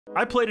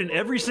I played in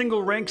every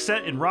single rank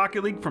set in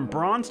Rocket League from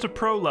bronze to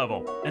pro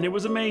level, and it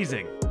was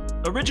amazing.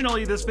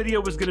 Originally, this video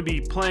was going to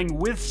be playing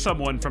with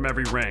someone from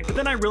every rank, but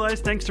then I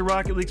realized thanks to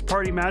Rocket League's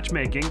party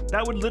matchmaking,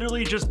 that would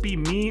literally just be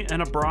me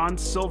and a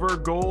bronze, silver,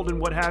 gold, and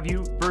what have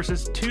you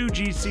versus 2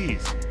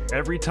 GCs.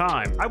 Every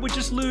time. I would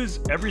just lose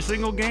every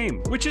single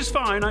game, which is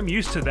fine, I'm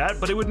used to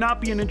that, but it would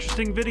not be an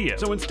interesting video.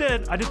 So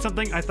instead, I did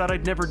something I thought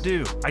I'd never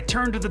do. I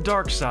turned to the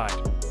dark side.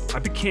 I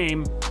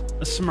became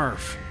a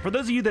smurf. For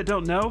those of you that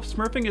don't know,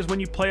 smurfing is when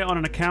you play on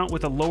an account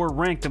with a lower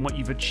rank than what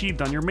you've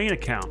achieved on your main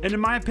account. And in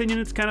my opinion,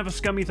 it's kind of a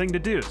scummy thing to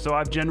do, so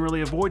I've generally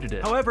avoided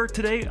it. However,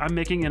 today I'm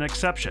making an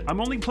exception. I'm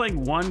only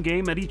playing 1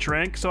 game at each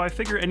rank, so I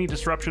figure any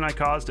disruption I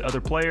cause to other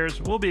players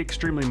will be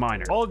extremely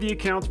minor. All of the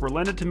accounts were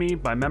lended to me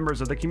by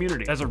members of the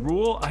community. As a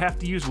rule, I have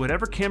to use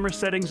whatever camera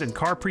settings and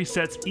car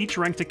presets each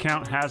ranked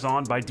account has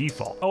on by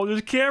default. Oh,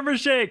 there's camera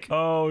shake!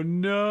 Oh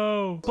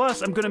no!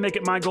 Plus, I'm gonna make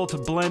it my goal to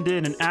blend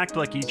in and act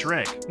like each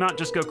rank, not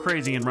just go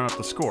crazy and run up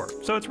the score.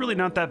 So it's really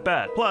not that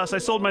bad. Plus, I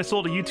sold my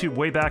soul to YouTube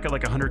way back at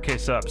like 100k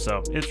subs,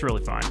 so it's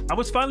really fine. I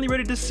was finally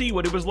ready to see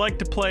what it was like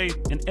to play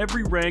in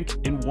every rank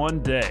in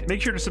one day.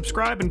 Make sure to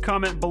subscribe and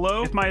comment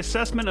below if my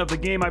assessment of the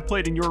game I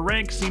played in your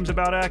rank seems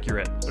about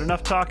accurate. But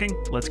enough talking,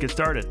 let's get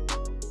started.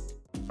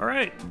 All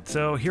right,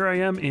 so here I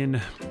am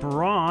in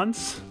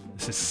bronze.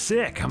 This is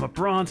sick, I'm a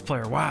bronze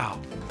player,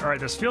 wow. All right,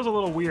 this feels a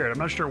little weird. I'm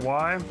not sure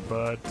why,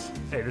 but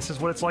hey, this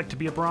is what it's like to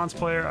be a bronze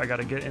player. I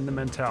gotta get in the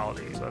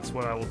mentality, so that's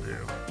what I will do.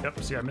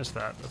 Yep, see, I missed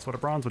that. That's what a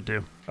bronze would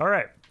do. All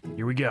right,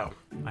 here we go.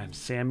 I'm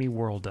Sammy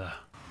Worlda.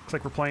 Looks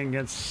like we're playing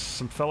against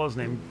some fellows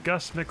named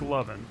Gus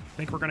McLovin. I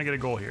think we're gonna get a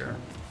goal here.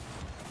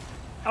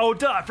 Oh,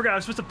 duh, I forgot I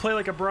was supposed to play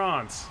like a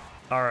bronze.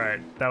 All right,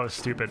 that was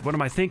stupid. What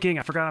am I thinking?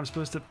 I forgot I'm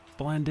supposed to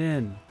blend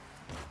in.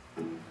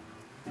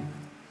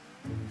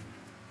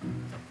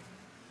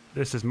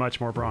 This is much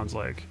more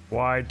bronze-like.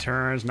 Wide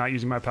turns, not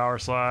using my power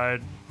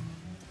slide.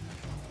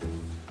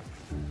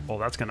 Oh,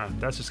 that's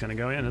just gonna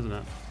go in, isn't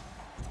it?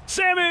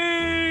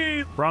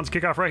 Sammy! Bronze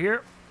kickoff right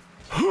here.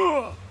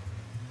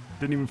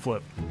 Didn't even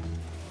flip.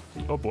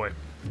 Oh boy.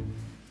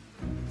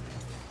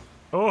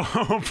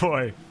 Oh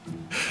boy.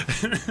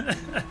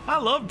 I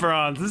love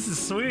bronze, this is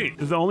sweet.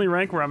 This is the only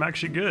rank where I'm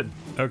actually good.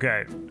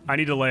 Okay, I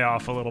need to lay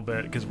off a little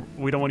bit because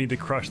we don't need to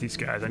crush these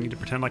guys. I need to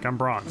pretend like I'm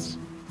bronze.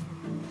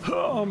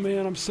 Oh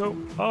man, I'm so...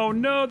 Oh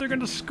no, they're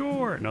gonna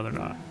score! No, they're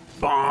not.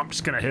 Bomb!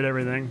 Just gonna hit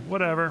everything.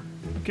 Whatever.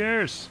 Who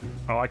cares?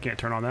 Oh, I can't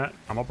turn on that.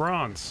 I'm a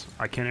bronze.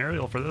 I can't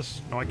aerial for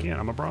this. No, I can't.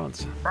 I'm a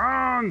bronze.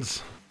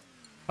 Bronze!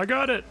 I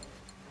got it!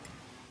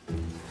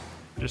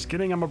 Just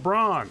kidding, I'm a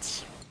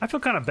bronze. I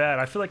feel kind of bad.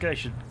 I feel like I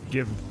should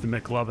give the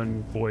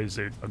McLovin boys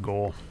a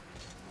goal.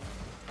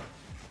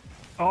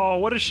 Oh,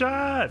 what a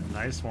shot!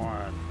 Nice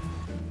one.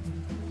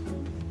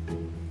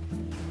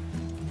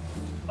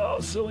 Oh,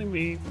 silly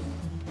me.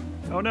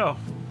 Oh no.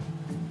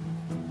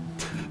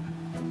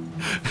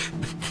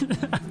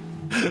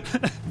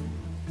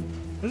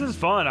 This is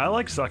fun. I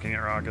like sucking at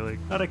Rocket League.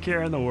 Not a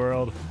care in the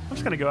world. I'm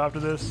just gonna go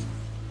after this.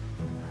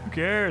 Who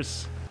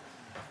cares?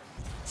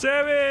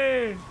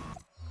 Sammy!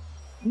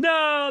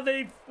 No,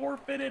 they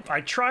forfeited. I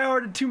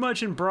try-harded too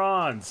much in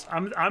bronze.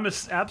 I'm an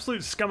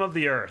absolute scum of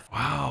the earth.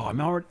 Wow,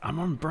 I'm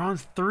on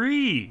bronze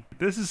 3.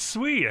 This is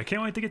sweet. I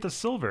can't wait to get to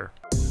silver.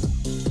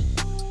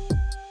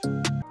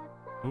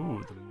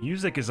 Ooh, the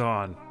music is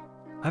on.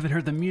 I haven't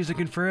heard the music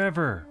in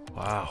forever.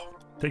 Wow.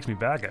 Takes me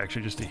back,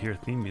 actually, just to hear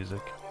theme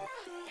music.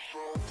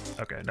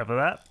 Okay, enough of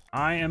that.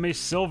 I am a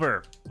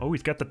silver. Oh,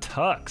 he's got the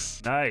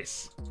tux.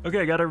 Nice.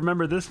 Okay, I gotta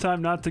remember this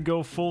time not to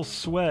go full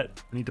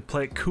sweat. I need to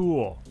play it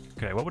cool.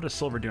 Okay, what would a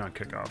silver do on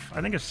kickoff?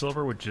 I think a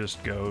silver would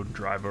just go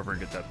drive over and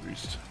get that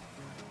boost.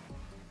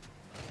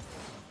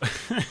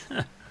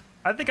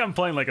 I think I'm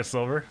playing like a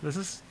silver.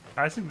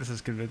 I think this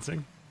is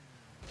convincing.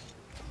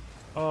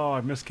 Oh,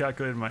 I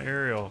miscalculated my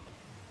aerial.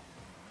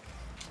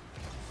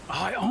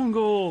 Oh, I own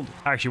gold.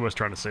 I actually was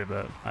trying to save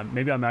that.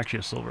 Maybe I'm actually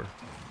a silver.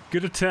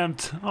 Good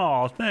attempt.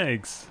 Oh,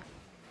 thanks.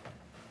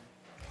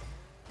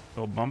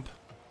 Little bump.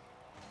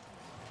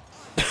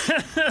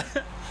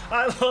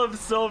 I love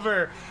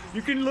silver.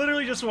 You can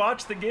literally just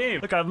watch the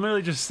game. Look, I'm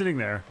literally just sitting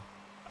there.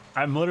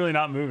 I'm literally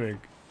not moving,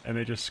 and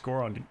they just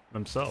score on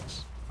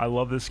themselves. I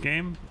love this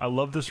game. I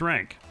love this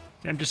rank.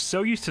 I'm just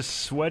so used to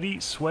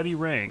sweaty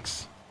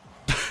ranks.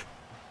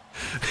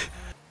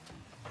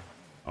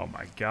 Oh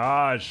my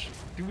gosh.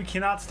 Dude, we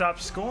cannot stop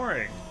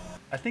scoring.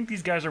 I think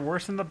these guys are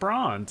worse than the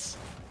bronze.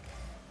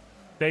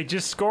 They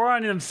just score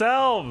on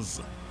themselves.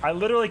 I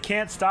literally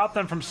can't stop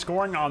them from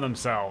scoring on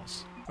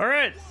themselves. All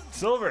right,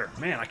 silver.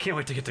 Man, I can't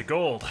wait to get to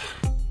gold.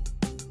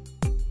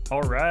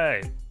 All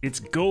right,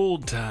 it's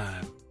gold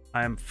time.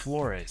 I am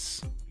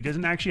Flores. He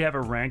doesn't actually have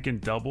a rank in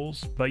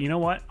doubles, but you know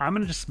what? I'm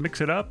gonna just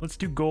mix it up. Let's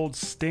do gold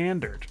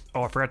standard.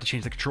 Oh, I forgot to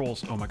change the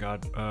controls. Oh my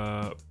God.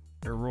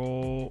 Air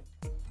roll.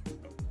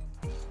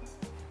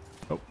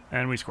 Oh,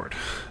 and we scored.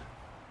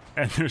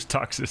 And there's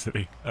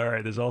toxicity. All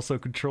right, there's also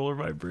controller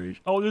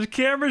vibration. Oh, there's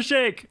camera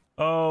shake.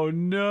 Oh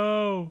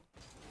no.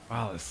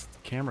 Wow, this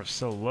camera's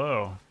so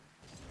low.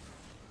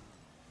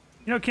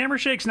 You know, camera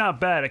shake's not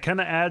bad. It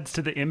kind of adds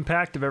to the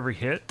impact of every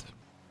hit.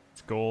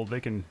 It's gold. They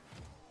can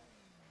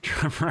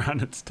drive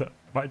around and stuff.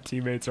 My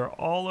teammates are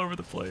all over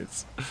the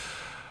place.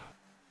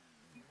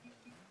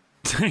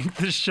 Take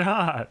the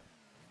shot.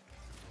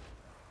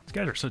 These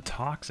guys are so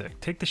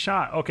toxic. Take the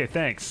shot. Okay,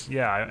 thanks.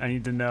 Yeah, I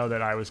need to know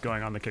that I was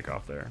going on the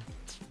kickoff there.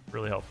 It's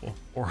really helpful.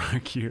 4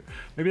 IQ.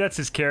 Maybe that's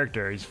his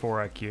character. He's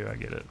 4 IQ. I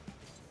get it.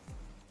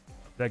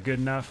 Is that good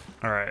enough?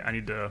 All right, I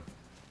need to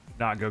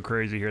not go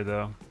crazy here,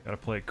 though. Gotta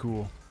play it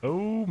cool.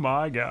 Oh,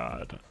 my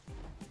God.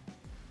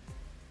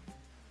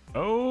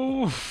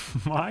 Oh,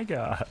 my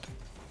God.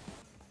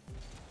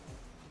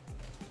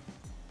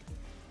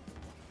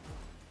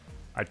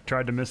 I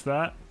tried to miss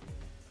that.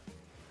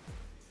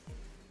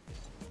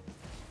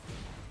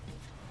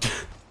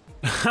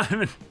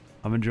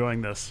 I'm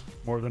enjoying this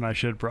more than I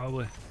should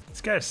probably. This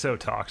guy is so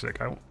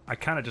toxic. I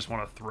kind of just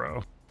want to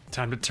throw.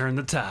 Time to turn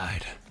the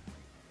tide.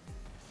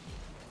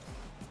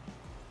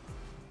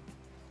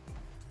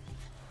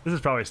 This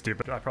is probably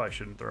stupid. I probably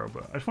shouldn't throw,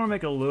 but I just want to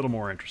make it a little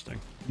more interesting.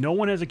 No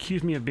one has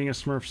accused me of being a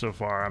smurf so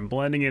far. I'm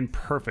blending in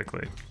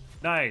perfectly.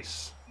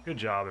 Nice. Good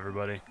job,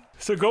 everybody.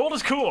 So gold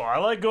is cool. I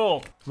like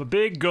gold. I'm a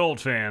big gold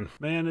fan.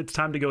 Man, it's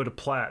time to go to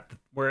plat,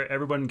 where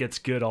everyone gets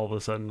good all of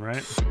a sudden,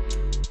 right?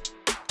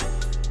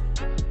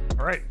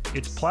 All right,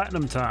 it's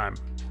platinum time.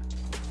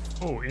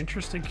 Oh,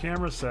 interesting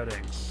camera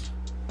settings.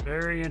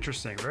 Very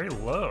interesting, very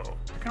low.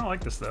 I kind of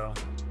like this though.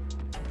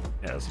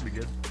 Yeah, this will be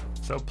good.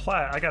 So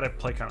plat, I gotta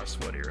play kind of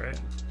sweaty, right?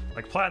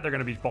 Like plat, they're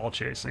gonna be ball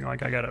chasing.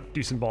 Like I gotta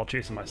do some ball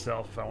chasing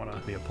myself if I wanna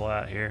be a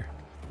plat here.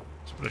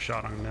 Just put a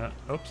shot on net.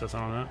 Oops, that's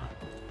not on net.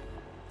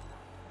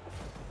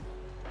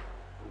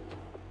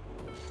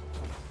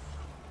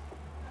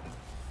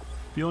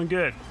 Feeling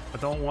good. I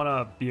don't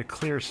wanna be a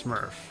clear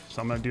smurf.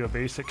 So I'm gonna do a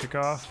basic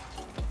kickoff.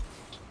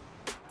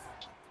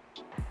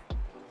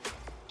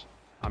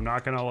 I'm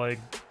not gonna like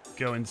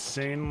go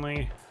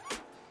insanely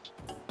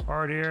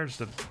hard here,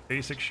 just a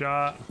basic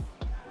shot.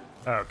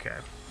 Okay.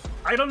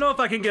 I don't know if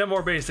I can get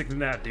more basic than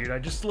that, dude. I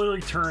just literally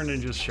turned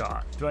and just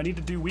shot. Do I need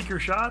to do weaker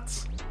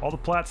shots? All the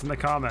plats in the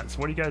comments.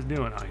 What are you guys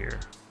doing out here?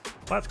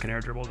 Plats can air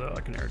dribble though.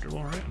 I can air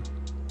dribble, right?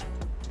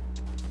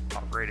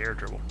 Oh, great air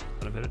dribble.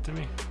 Let him hit it to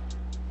me.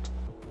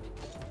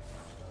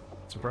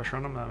 Some pressure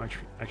on him. That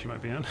actually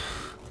might be in.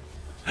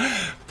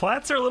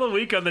 Plats are a little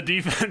weak on the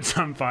defense,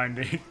 I'm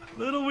finding. A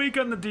little weak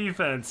on the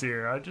defense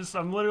here.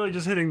 I'm literally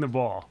just hitting the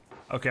ball.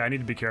 Okay, I need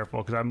to be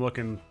careful because I'm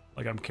looking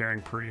like I'm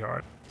carrying pretty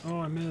hard. Oh,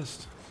 I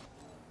missed.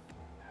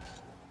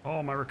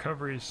 Oh, my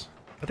recoveries.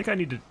 I think I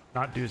need to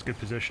not do as good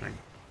positioning.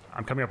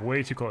 I'm coming up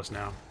way too close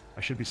now.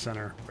 I should be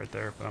center right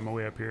there, but I'm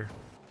way up here.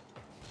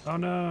 Oh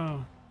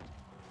no.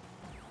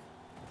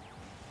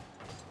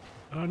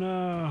 Oh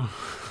no.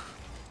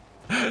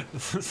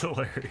 This is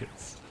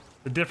hilarious.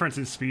 The difference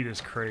in speed is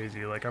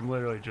crazy. Like I'm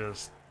literally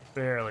just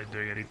barely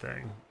doing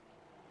anything.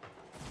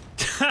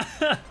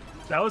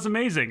 That was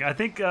amazing. I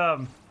think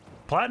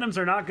platinums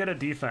are not good at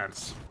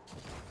defense.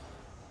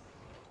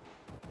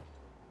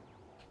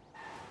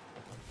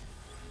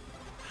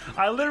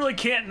 I literally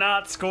can't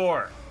not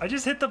score. I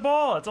just hit the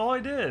ball. That's all I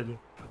did.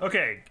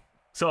 Okay,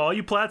 so all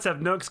you plats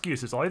have no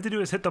excuses. All you have to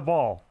do is hit the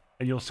ball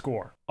and you'll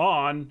score.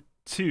 On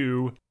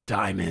to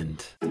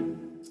diamond.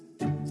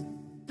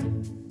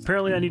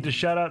 Apparently I need to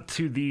shout out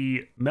to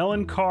the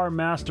Melon Car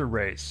Master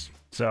Race.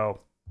 So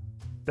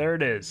there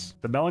it is,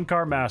 the Melon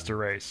Car Master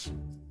Race.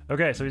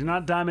 Okay, so he's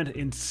not diamond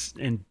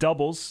in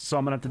doubles, so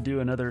I'm gonna have to do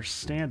another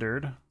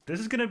standard. This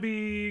is gonna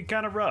be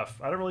kind of rough.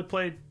 I don't really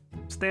play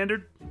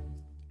standard,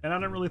 and I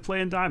don't really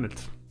play in diamond.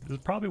 This is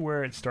probably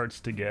where it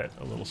starts to get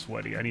a little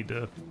sweaty. I need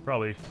to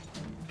probably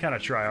kind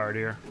of try hard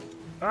here.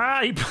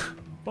 Ah, he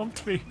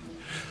bumped me.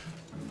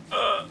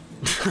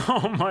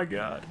 Oh my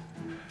god.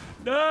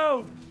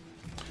 No!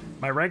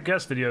 My rank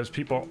guest videos,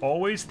 people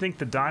always think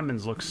the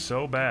diamonds look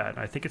so bad.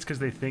 I think it's because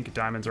they think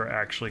diamonds are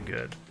actually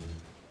good.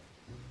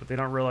 But they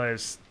don't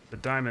realize the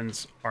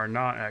diamonds are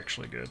not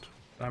actually good.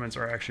 Diamonds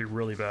are actually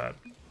really bad.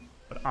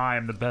 But I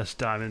am the best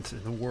diamond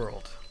in the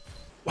world.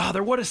 Wow,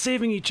 they're what is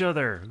saving each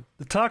other.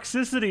 The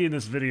toxicity in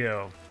this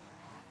video.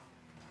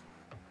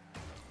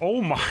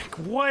 Oh my,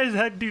 why is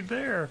that dude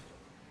there?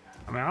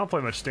 I mean, I don't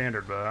play much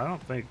standard, but I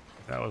don't think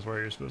that was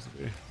where you're supposed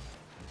to be.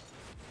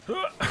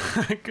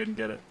 I couldn't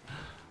get it.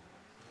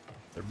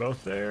 They're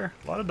both there.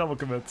 A lot of double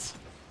commits.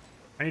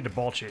 I need to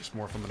ball chase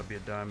more if I'm gonna be a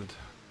diamond.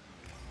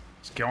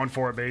 Just going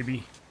for it,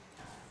 baby.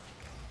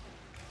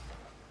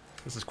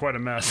 This is quite a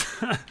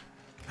mess.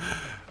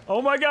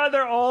 Oh my god,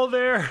 they're all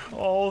there.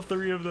 All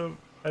three of them.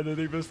 And then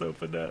they missed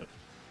open net.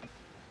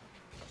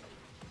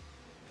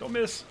 Don't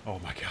miss. Oh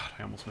my god,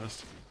 I almost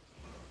missed.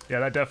 Yeah,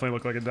 that definitely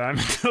looked like a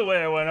diamond the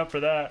way I went up for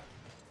that.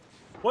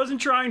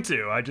 Wasn't trying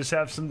to. I just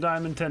have some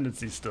diamond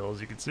tendencies still,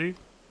 as you can see.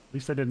 At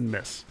least I didn't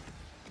miss.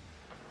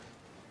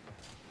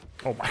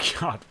 Oh my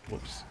god,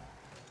 whoops.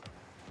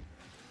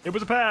 It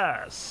was a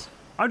pass.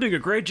 I'm doing a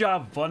great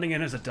job of blending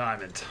in as a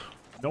diamond.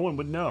 No one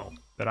would know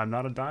that I'm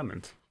not a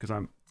diamond,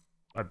 because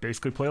I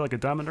basically play like a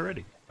diamond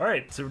already. All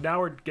right, so now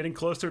we're getting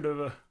closer to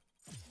the...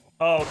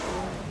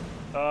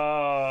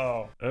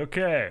 Oh,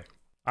 okay.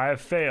 I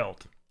have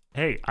failed.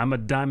 Hey, I'm a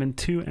Diamond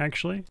 2,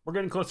 actually. We're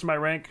getting close to my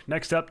rank.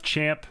 Next up,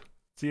 Champ.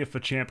 See if a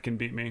Champ can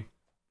beat me.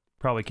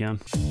 Probably can.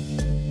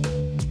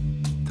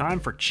 Time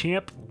for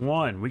Champ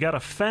 1. We got a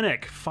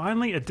Fennec.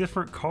 Finally, a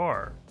different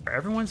car.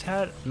 Everyone's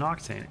had an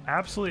Octane.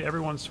 Absolutely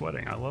everyone's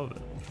sweating. I love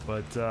it.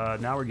 But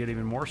now we're getting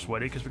even more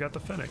sweaty because we got the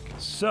Fennec.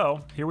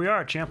 So, here we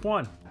are, Champ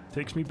 1.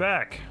 Takes me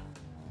back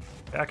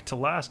to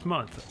last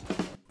month.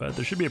 But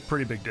there should be a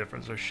pretty big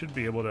difference. I should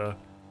be able to...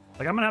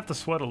 Like, I'm gonna have to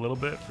sweat a little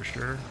bit for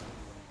sure.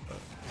 But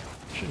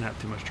I shouldn't have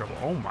too much trouble.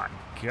 Oh my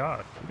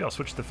god. Maybe I'll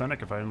switch to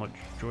Fennec if I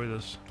enjoy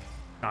this.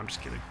 No, I'm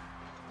just kidding.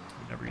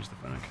 I never use the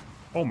Fennec.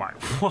 Oh my...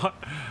 What?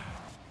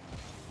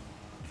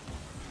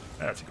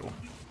 That's cool.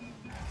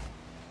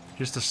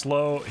 Just a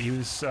slow...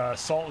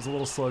 Salt was a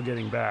little slow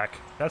getting back.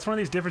 That's one of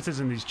these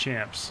differences in these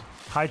champs.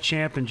 High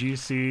champ and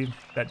GC,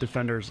 that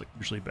defender is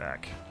usually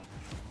back.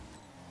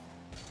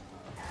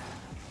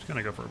 Just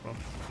gonna go for a bump.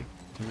 I think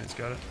teammates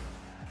got it.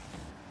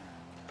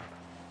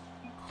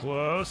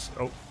 Close.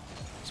 Oh,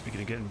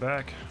 speaking of getting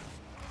back,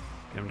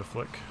 get him to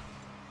flick.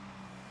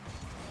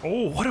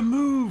 Oh, what a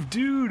move,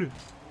 dude!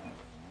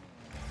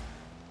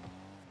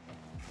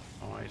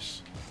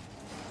 Nice.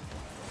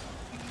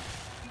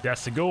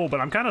 That's the goal, but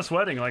I'm kind of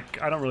sweating.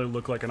 Like, I don't really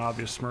look like an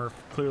obvious smurf.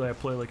 Clearly, I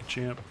play like a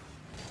champ.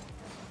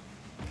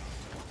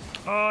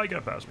 Oh, you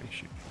got past me.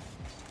 Shoot.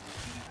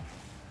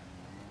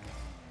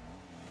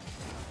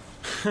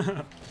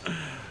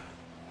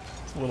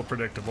 It's a little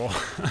predictable.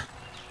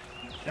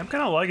 I'm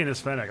kind of liking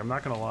this Fennec, I'm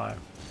not gonna lie.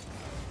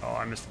 Oh,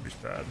 I missed the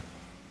boost pad.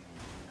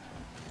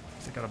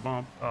 He got a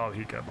bump. Oh,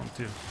 he got bumped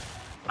too.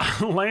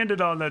 I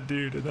landed on that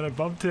dude, and then I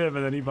bumped him,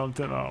 and then he bumped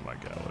him. Oh my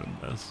god, what a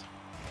mess.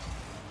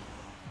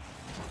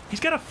 He's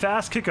got a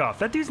fast kickoff.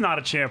 That dude's not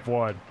a champ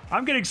 1.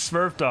 I'm getting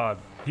smurfed on.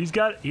 He's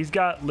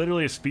got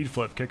literally a speed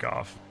flip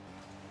kickoff.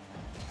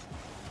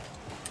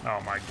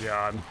 Oh my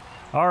god.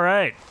 All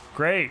right,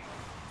 great.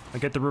 I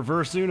get the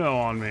reverse Uno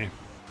on me.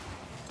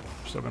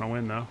 Still gonna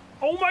win though.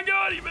 Oh my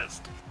god, he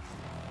missed.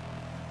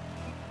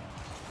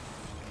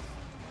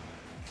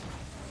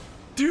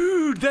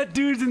 Dude, that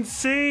dude's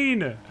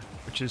insane.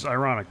 Which is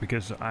ironic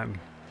because I'm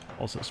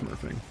also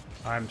smurfing.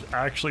 I'm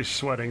actually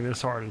sweating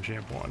this hard in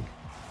Champ 1.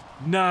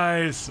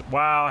 Nice.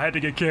 Wow, I had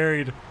to get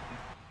carried.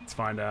 Let's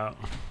find out.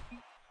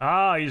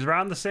 Ah, he's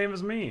around the same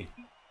as me.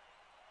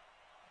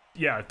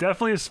 Yeah,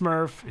 definitely a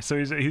smurf. So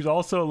he's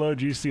also a low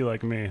GC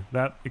like me.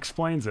 That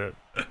explains it.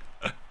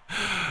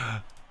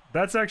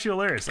 That's actually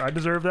hilarious. I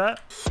deserve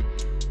that.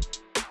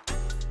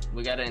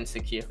 We got an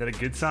insecure. Is that a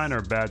good sign or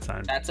a bad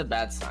sign? That's a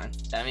bad sign.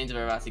 That means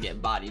we're about to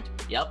get bodied.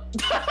 Yep.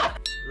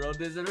 Roll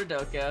this in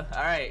Rodoko.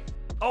 All right.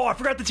 Oh, I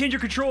forgot to change your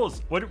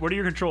controls. What are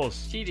your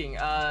controls? Cheating.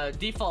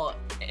 Default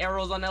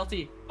arrows on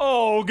LT.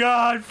 Oh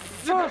god.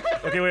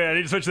 Okay, wait. I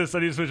need to switch this.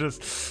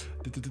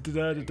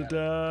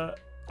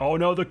 Oh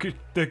no,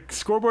 the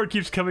scoreboard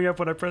keeps coming up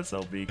when I press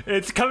LB.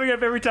 It's coming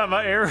up every time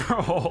I air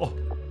roll.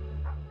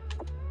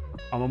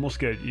 I'm almost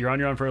good. You're on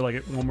your own for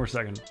like 1 more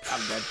second.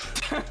 I'm good.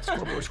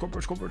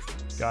 Scoreboard.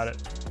 Got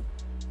it.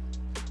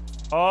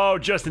 Oh,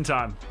 just in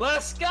time.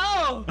 Let's go.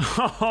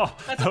 Oh,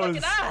 That's all I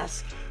can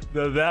ask.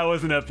 That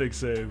was an epic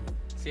save.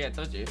 See, I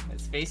told you.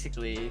 It's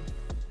basically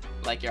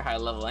like your high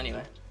level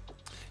anyway.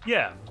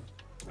 Yeah.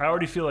 I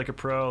already feel like a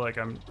pro. Like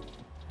I'm...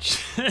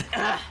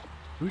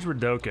 Who's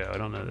Rodoko? I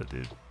don't know that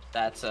dude.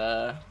 That's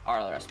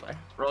RLRS player.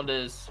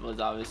 Roldiz was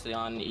obviously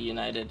on E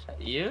United.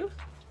 You?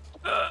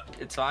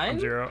 It's fine. I'm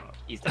 0.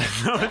 He's dead.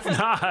 No, it's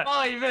not.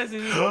 Oh, you missed.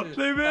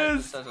 They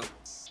missed.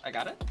 I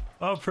got it.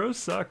 Oh, pros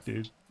suck,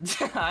 dude.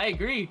 I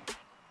agree.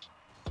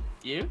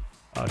 You?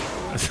 Oh,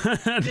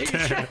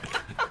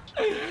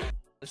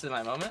 This is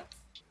my moment.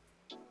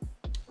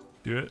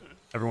 do it.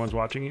 Everyone's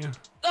watching you.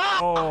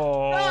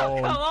 Oh, Oh,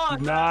 no, come on.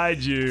 denied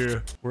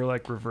you. We're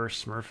like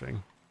reverse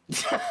smurfing.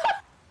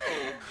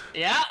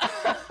 Yeah.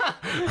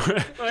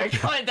 We're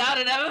going down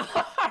an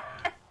MMR.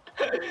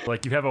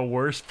 Like you have a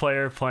worse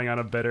player playing on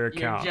a better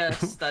account. You're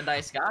just a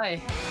nice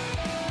guy.